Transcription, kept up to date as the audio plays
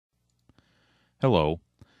Hello.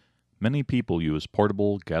 Many people use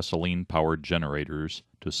portable gasoline-powered generators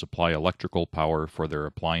to supply electrical power for their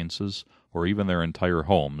appliances or even their entire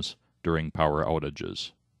homes during power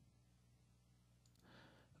outages.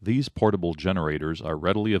 These portable generators are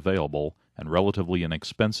readily available and relatively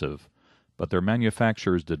inexpensive, but their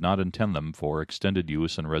manufacturers did not intend them for extended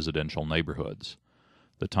use in residential neighborhoods.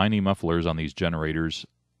 The tiny mufflers on these generators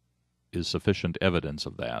is sufficient evidence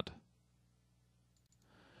of that.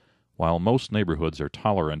 While most neighborhoods are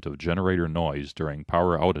tolerant of generator noise during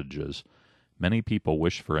power outages, many people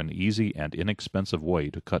wish for an easy and inexpensive way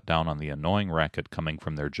to cut down on the annoying racket coming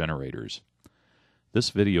from their generators. This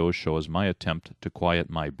video shows my attempt to quiet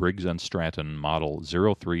my Briggs & Stratton model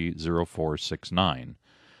 030469,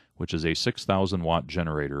 which is a 6,000 watt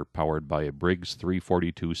generator powered by a Briggs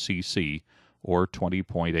 342cc or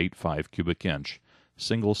 20.85 cubic inch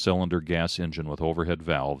single-cylinder gas engine with overhead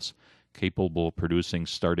valves, capable of producing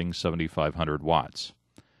starting 7,500 watts.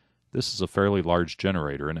 This is a fairly large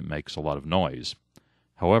generator and it makes a lot of noise.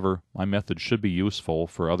 However, my method should be useful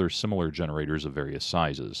for other similar generators of various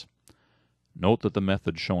sizes. Note that the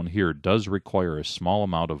method shown here does require a small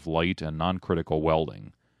amount of light and non-critical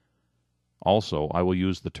welding. Also, I will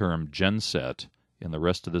use the term genset in the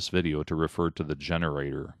rest of this video to refer to the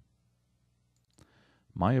generator.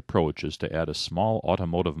 My approach is to add a small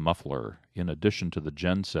automotive muffler in addition to the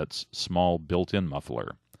genset's small built-in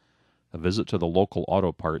muffler. A visit to the local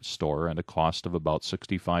auto parts store and a cost of about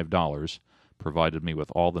 $65 provided me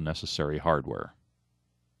with all the necessary hardware.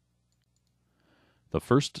 The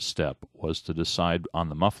first step was to decide on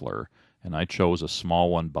the muffler, and I chose a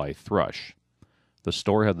small one by Thrush. The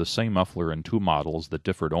store had the same muffler in two models that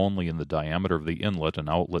differed only in the diameter of the inlet and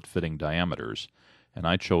outlet fitting diameters, and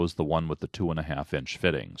I chose the one with the 2.5-inch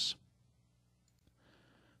fittings.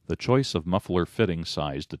 The choice of muffler fitting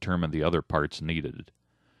size determined the other parts needed.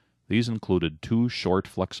 These included two short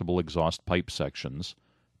flexible exhaust pipe sections,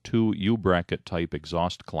 two U-bracket type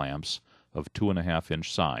exhaust clamps of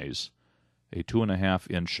 2.5-inch size, a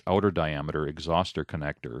 2.5-inch outer diameter exhauster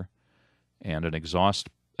connector, and an exhaust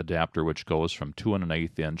adapter which goes from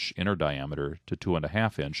 2.1/8-inch inner diameter to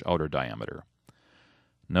 2.5-inch outer diameter.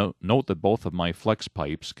 Note that both of my flex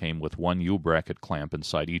pipes came with one U-bracket clamp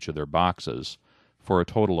inside each of their boxes, for a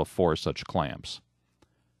total of 4 such clamps.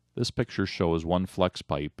 This picture shows one flex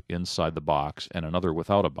pipe inside the box and another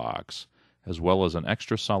without a box, as well as an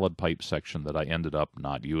extra solid pipe section that I ended up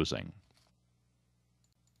not using.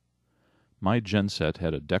 My genset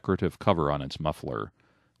had a decorative cover on its muffler,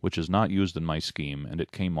 which is not used in my scheme, and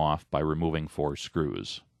it came off by removing 4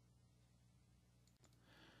 screws.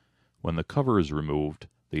 When the cover is removed,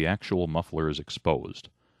 the actual muffler is exposed.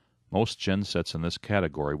 Most gensets in this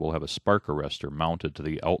category will have a spark arrestor mounted to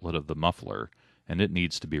the outlet of the muffler, and it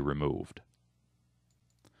needs to be removed.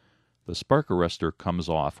 The spark arrestor comes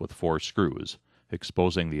off with 4 screws,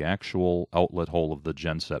 exposing the actual outlet hole of the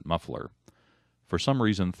genset muffler. For some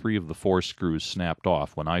reason, 3 of the 4 screws snapped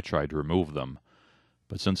off when I tried to remove them,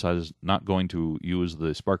 but since I was not going to use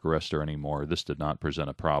the spark arrestor anymore, this did not present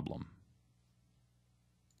a problem.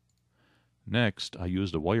 Next, I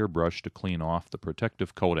used a wire brush to clean off the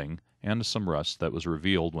protective coating and some rust that was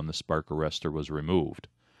revealed when the spark arrestor was removed.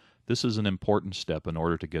 This is an important step in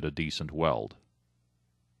order to get a decent weld.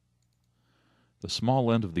 The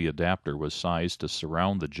small end of the adapter was sized to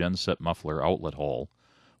surround the genset muffler outlet hole,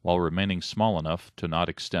 while remaining small enough to not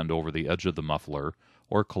extend over the edge of the muffler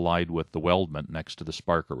or collide with the weldment next to the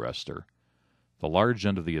spark arrestor. The large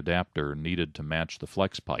end of the adapter needed to match the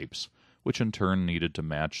flex pipes, which in turn needed to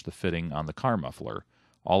match the fitting on the car muffler,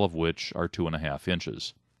 all of which are 2.5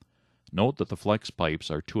 inches. Note that the flex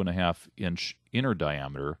pipes are 2.5-inch inner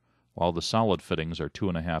diameter, while the solid fittings are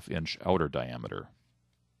 2.5-inch outer diameter.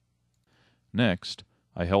 Next,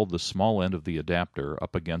 I held the small end of the adapter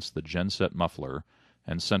up against the genset muffler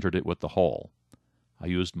and centered it with the hole. I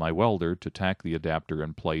used my welder to tack the adapter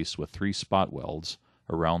in place with 3 spot welds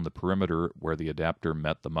around the perimeter where the adapter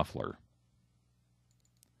met the muffler.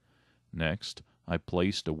 Next, I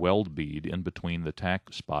placed a weld bead in between the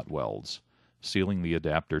tack spot welds, sealing the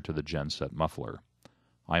adapter to the genset muffler.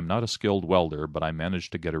 I am not a skilled welder, but I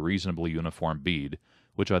managed to get a reasonably uniform bead,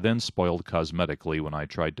 which I then spoiled cosmetically when I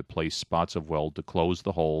tried to place spots of weld to close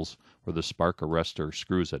the holes where the spark arrestor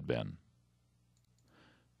screws had been.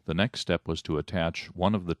 The next step was to attach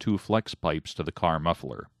one of the 2 flex pipes to the car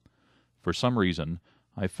muffler. For some reason,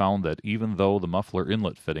 I found that even though the muffler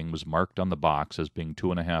inlet fitting was marked on the box as being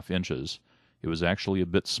 2.5 inches, it was actually a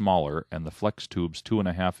bit smaller, and the flex tube's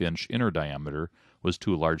 2.5-inch inner diameter was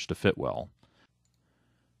too large to fit well.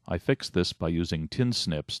 I fixed this by using tin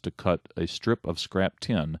snips to cut a strip of scrap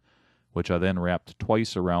tin which I then wrapped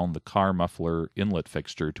twice around the car muffler inlet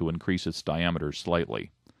fixture to increase its diameter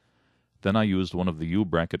slightly. Then I used one of the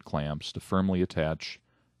U-bracket clamps to firmly attach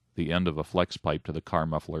the end of a flex pipe to the car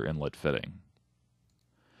muffler inlet fitting.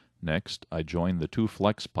 Next, I joined the two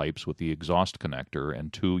flex pipes with the exhaust connector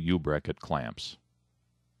and two U-bracket clamps.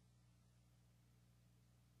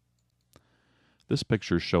 This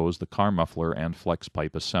picture shows the car muffler and flex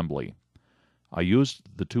pipe assembly. I used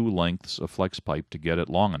the two lengths of flex pipe to get it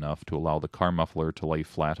long enough to allow the car muffler to lay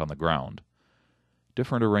flat on the ground.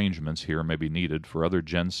 Different arrangements here may be needed for other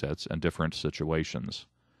gensets and different situations.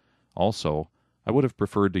 Also, I would have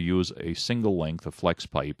preferred to use a single length of flex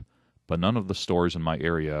pipe, but none of the stores in my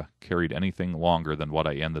area carried anything longer than what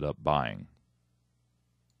I ended up buying.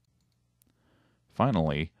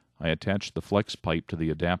 Finally, I attached the flex pipe to the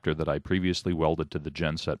adapter that I previously welded to the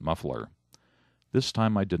genset muffler. This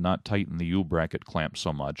time I did not tighten the U-bracket clamp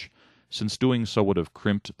so much, since doing so would have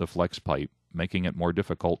crimped the flex pipe, making it more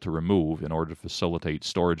difficult to remove in order to facilitate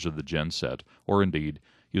storage of the genset, or indeed,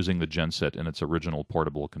 using the genset in its original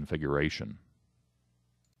portable configuration.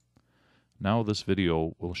 Now this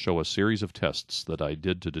video will show a series of tests that I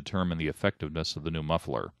did to determine the effectiveness of the new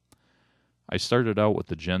muffler. I started out with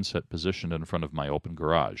the genset positioned in front of my open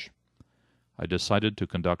garage. I decided to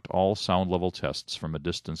conduct all sound level tests from a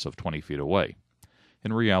distance of 20 feet away.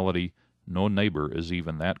 In reality, no neighbor is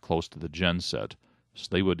even that close to the genset, so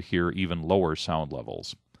they would hear even lower sound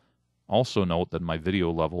levels. Also note that my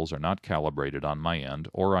video levels are not calibrated on my end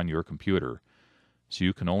or on your computer, so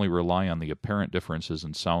you can only rely on the apparent differences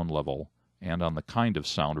in sound level and on the kind of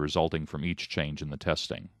sound resulting from each change in the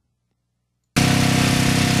testing.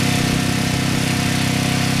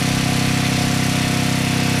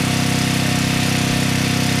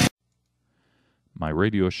 My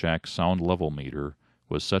Radio Shack sound level meter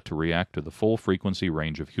was set to react to the full frequency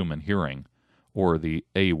range of human hearing, or the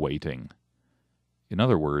A weighting. In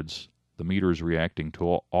other words, the meter is reacting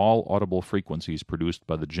to all audible frequencies produced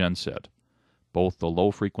by the genset, both the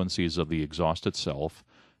low frequencies of the exhaust itself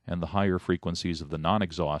and the higher frequencies of the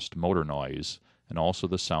non-exhaust motor noise, and also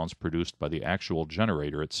the sounds produced by the actual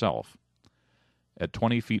generator itself. At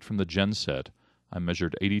 20 feet from the genset, I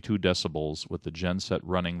measured 82 decibels with the genset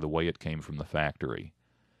running the way it came from the factory.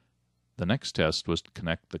 The next test was to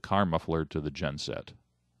connect the car muffler to the genset.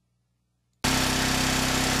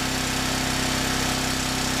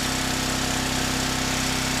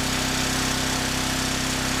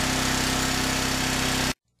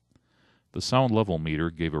 The sound level meter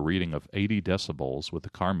gave a reading of 80 decibels with the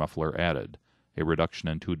car muffler added, a reduction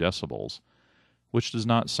in 2 decibels, which does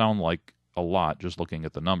not sound like a lot just looking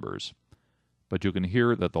at the numbers, but you can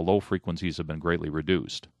hear that the low frequencies have been greatly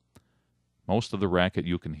reduced. Most of the racket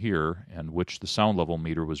you can hear, and which the sound level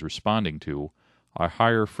meter was responding to, are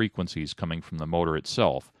higher frequencies coming from the motor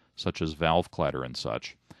itself, such as valve clatter and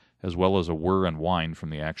such, as well as a whir and whine from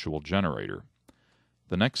the actual generator.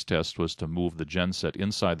 The next test was to move the genset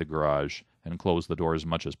inside the garage and close the door as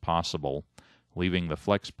much as possible, leaving the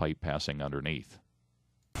flex pipe passing underneath.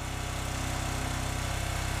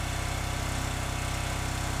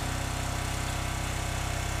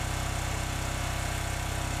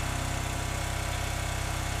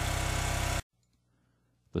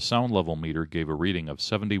 The sound level meter gave a reading of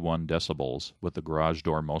 71 decibels with the garage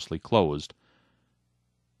door mostly closed,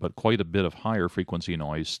 but quite a bit of higher frequency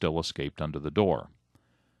noise still escaped under the door.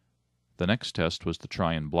 The next test was to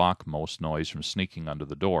try and block most noise from sneaking under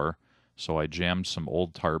the door, so I jammed some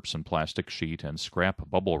old tarps and plastic sheet and scrap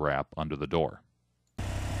bubble wrap under the door.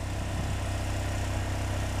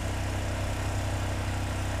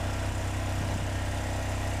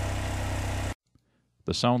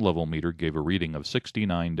 The sound level meter gave a reading of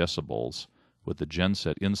 69 decibels with the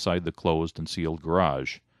genset inside the closed and sealed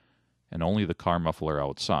garage, and only the car muffler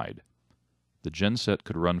outside. The genset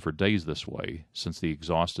could run for days this way, since the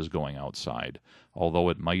exhaust is going outside, although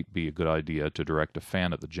it might be a good idea to direct a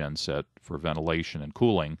fan at the genset for ventilation and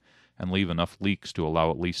cooling, and leave enough leaks to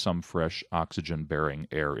allow at least some fresh oxygen-bearing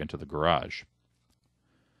air into the garage.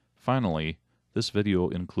 Finally, this video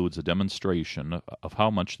includes a demonstration of how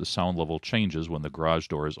much the sound level changes when the garage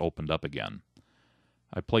door is opened up again.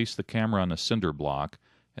 I placed the camera on a cinder block,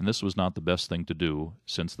 and this was not the best thing to do,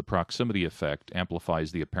 since the proximity effect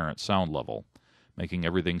amplifies the apparent sound level, making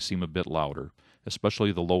everything seem a bit louder,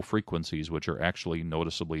 especially the low frequencies, which are actually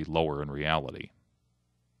noticeably lower in reality.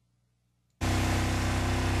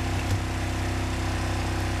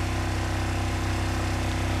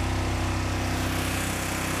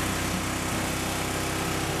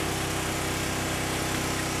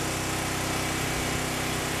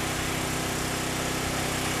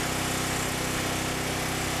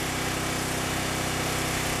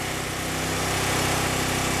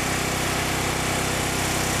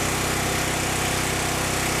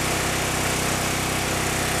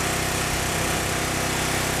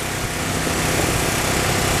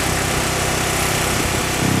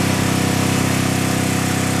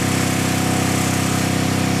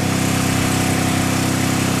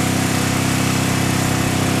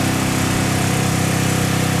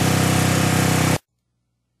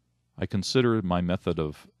 consider my method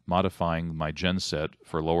of modifying my genset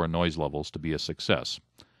for lower noise levels to be a success.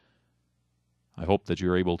 I hope that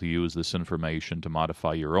you're able to use this information to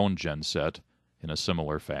modify your own genset in a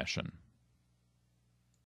similar fashion.